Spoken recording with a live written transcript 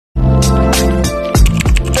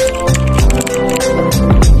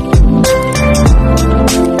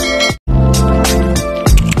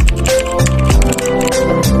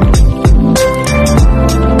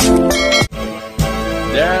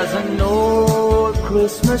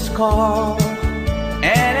Christmas card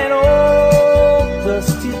and an old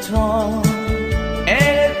dusty tongue,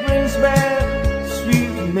 and it brings back sweet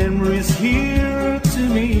memories here to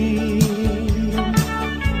me.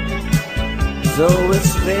 Though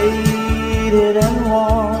it's faded and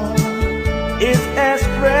worn, it's as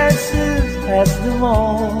precious as the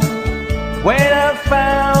morn when I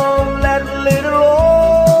found that little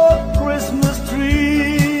old Christmas tree.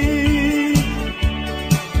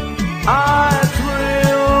 I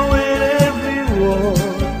thrill with every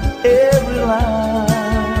word, every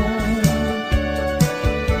line.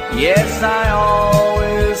 Yes, I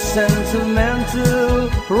always sentimental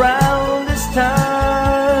round this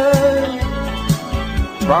time.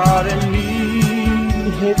 Pardon me,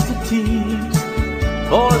 hate to tease,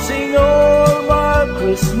 forcing all my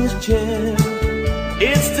Christmas cheer.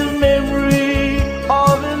 It's the memory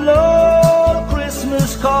of an old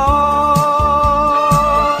Christmas card.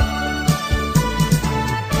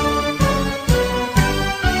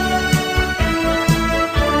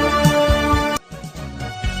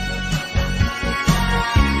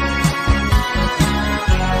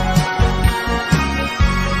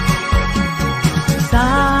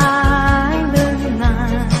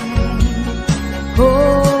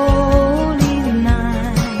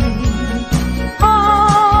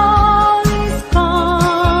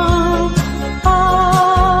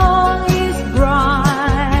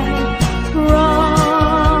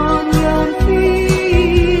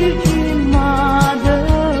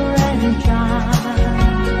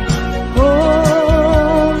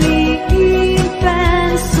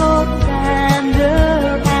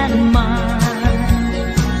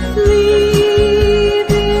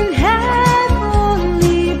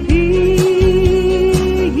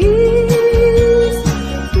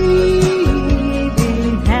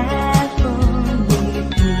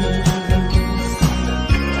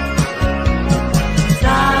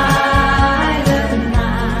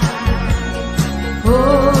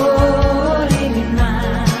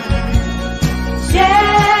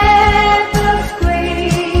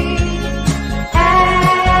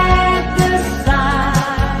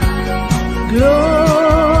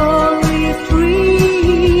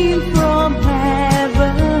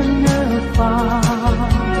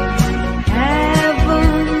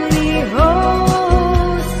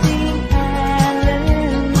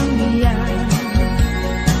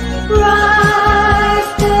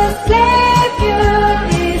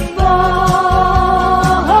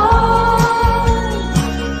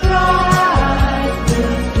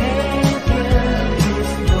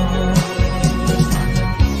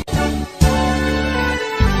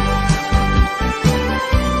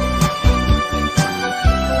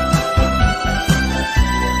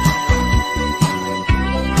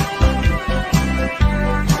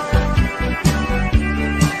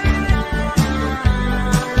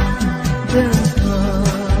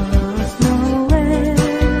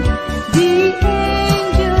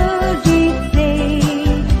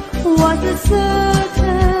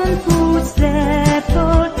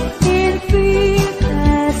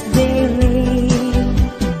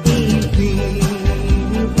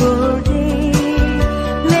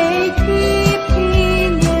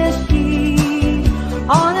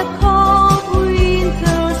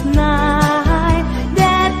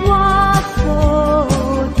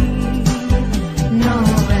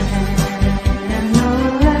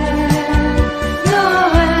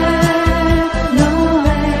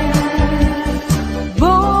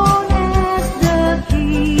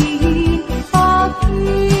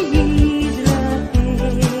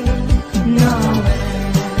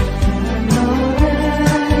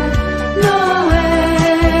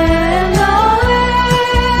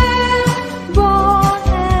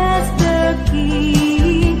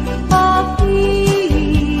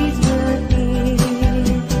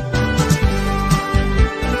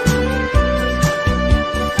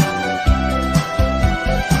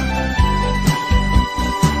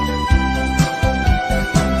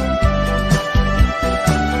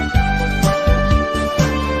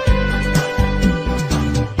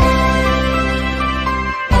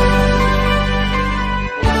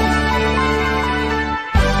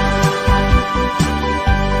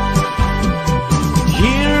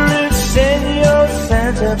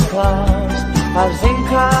 Claus, I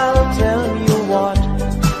think I'll tell you what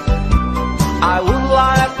I would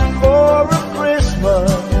like for a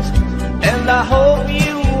Christmas, and I hope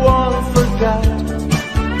you won't forget.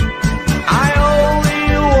 I only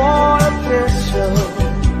want a pistol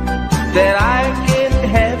that I can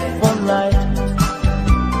have one night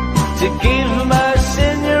to give my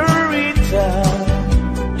señorita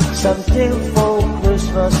something for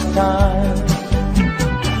Christmas time.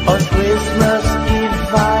 On Christmas Eve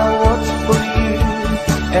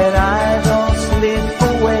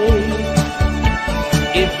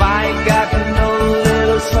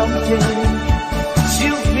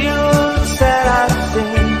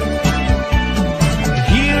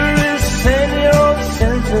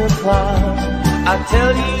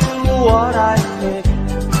tell you what I think.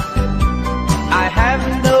 I have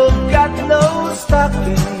got no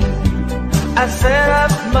stocking. I set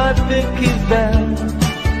up my picket band.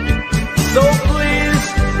 So please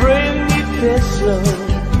bring me peso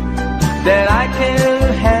that I can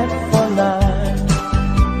have for night,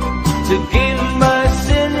 to give my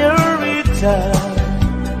señorita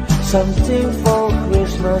something for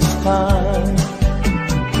Christmas time.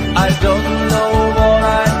 I don't know what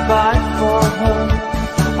I'd buy for her.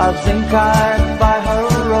 I think I'd buy her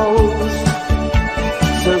a rose,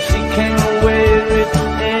 so she can wear it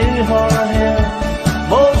in her hair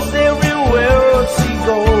most everywhere she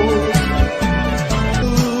goes.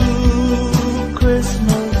 Ooh,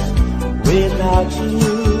 Christmas without you,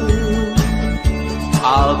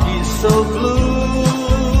 I'll be so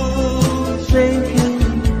blue, thinking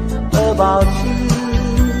about you.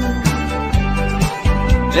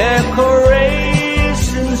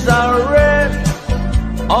 Decorations are red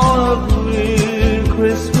on a green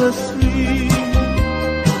Christmas tree.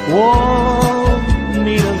 Won't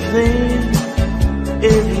need a thing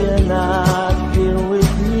if you're not here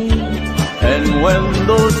with me. And when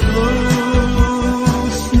those blue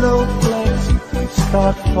snowflakes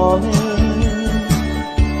start falling,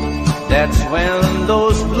 that's when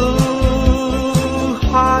those blue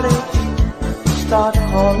heartaches start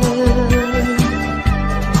calling.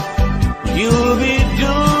 You'll be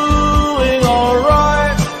doing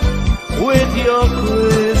alright with your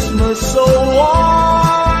Christmas so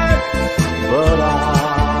white, but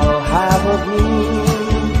I'll have a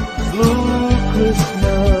blue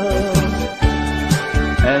Christmas.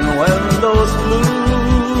 And when those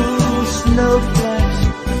blue snowflakes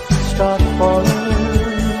start falling,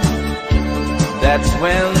 that's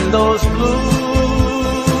when those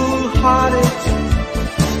blue heartaches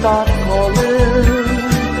start calling.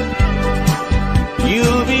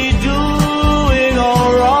 You'll be doing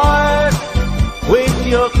alright with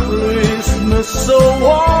your Christmas so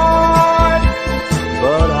white,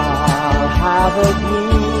 but I'll have a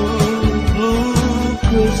blue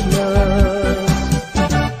Christmas.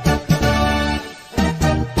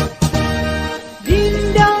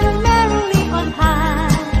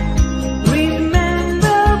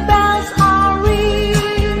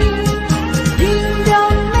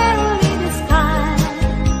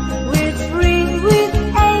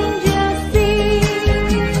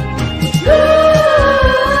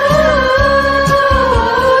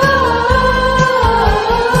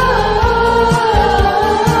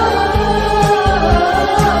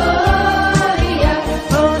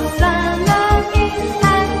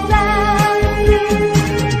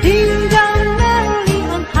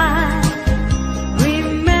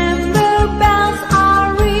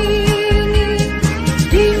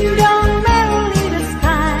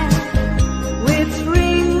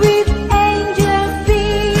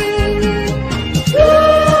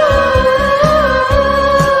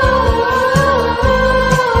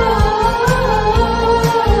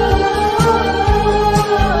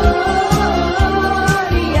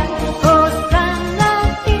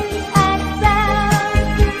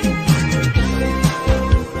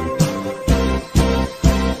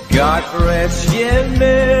 God rest ye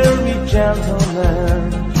merry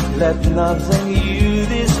gentlemen, let nothing you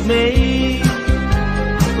dismay.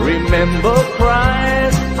 Remember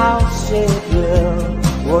Christ our Savior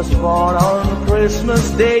was born on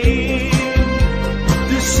Christmas Day,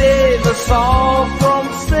 to save us all from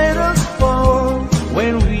sinners' fall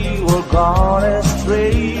when we were gone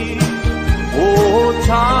astray. Oh,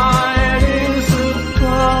 tidings of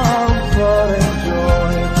comfort and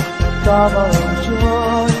joy, double and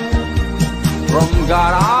joy, from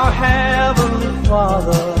God our Heavenly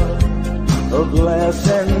Father, the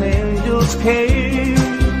blessed angels came,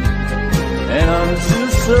 and unto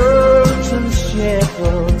certain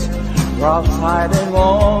shepherds prophesying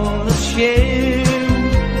on the shame,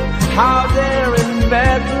 how there in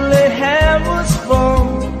Bethlehem was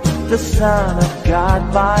born the Son of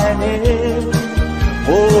God by name.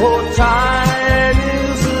 Oh,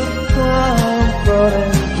 tidings of comfort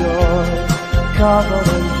and joy, comfort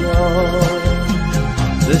and joy.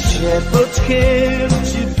 The shepherds came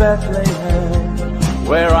to Bethlehem,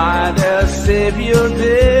 where I their Savior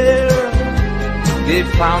dear. They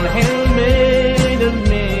found him in a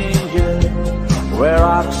manger, where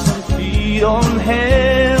oxen feed on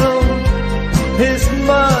hell. His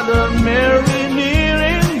mother Mary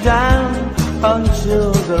kneeling down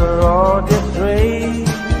until the Lord did pray.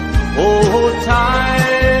 Oh,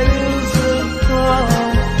 tidings of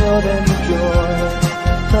comfort and joy,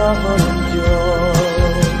 comfort and joy.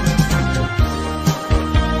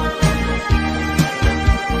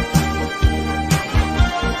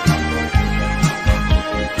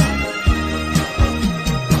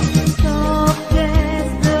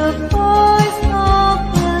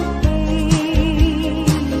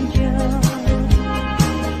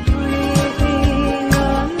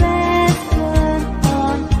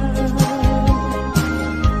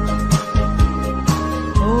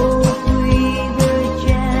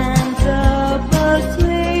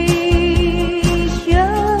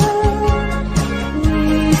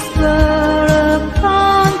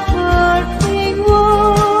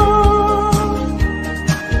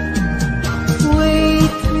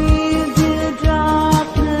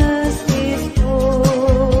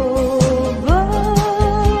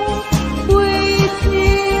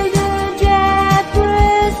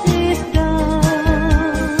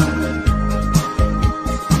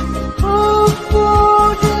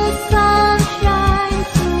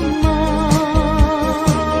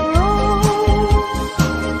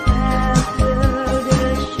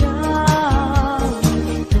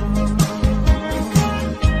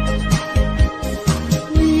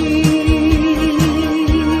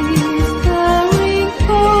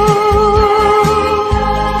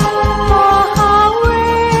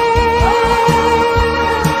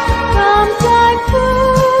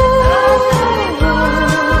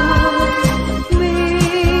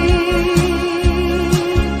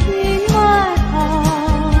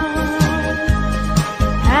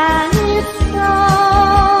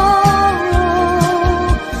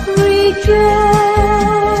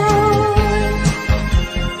 joy.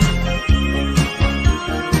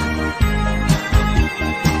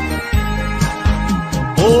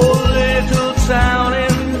 Oh, little town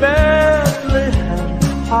in Bethlehem,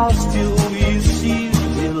 how still we see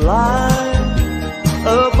the light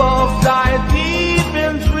above thy deep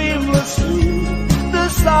and dreamless sleep. The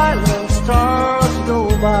silent stars go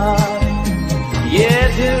by,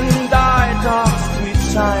 yet in thy dark sweet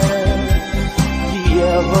silence, the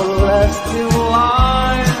everlasting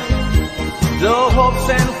light, the hopes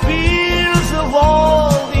and fears of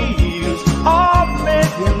all the years are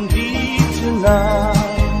making thee tonight.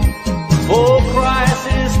 For Christ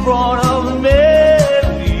is born of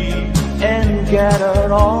Mary and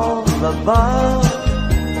gathered all above.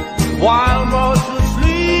 While mortal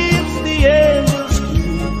sleeps, the angels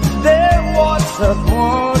keep their watch of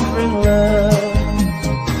wandering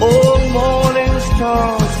love. All morning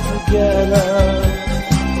stars together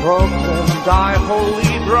proclaim thy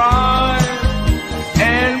holy bride.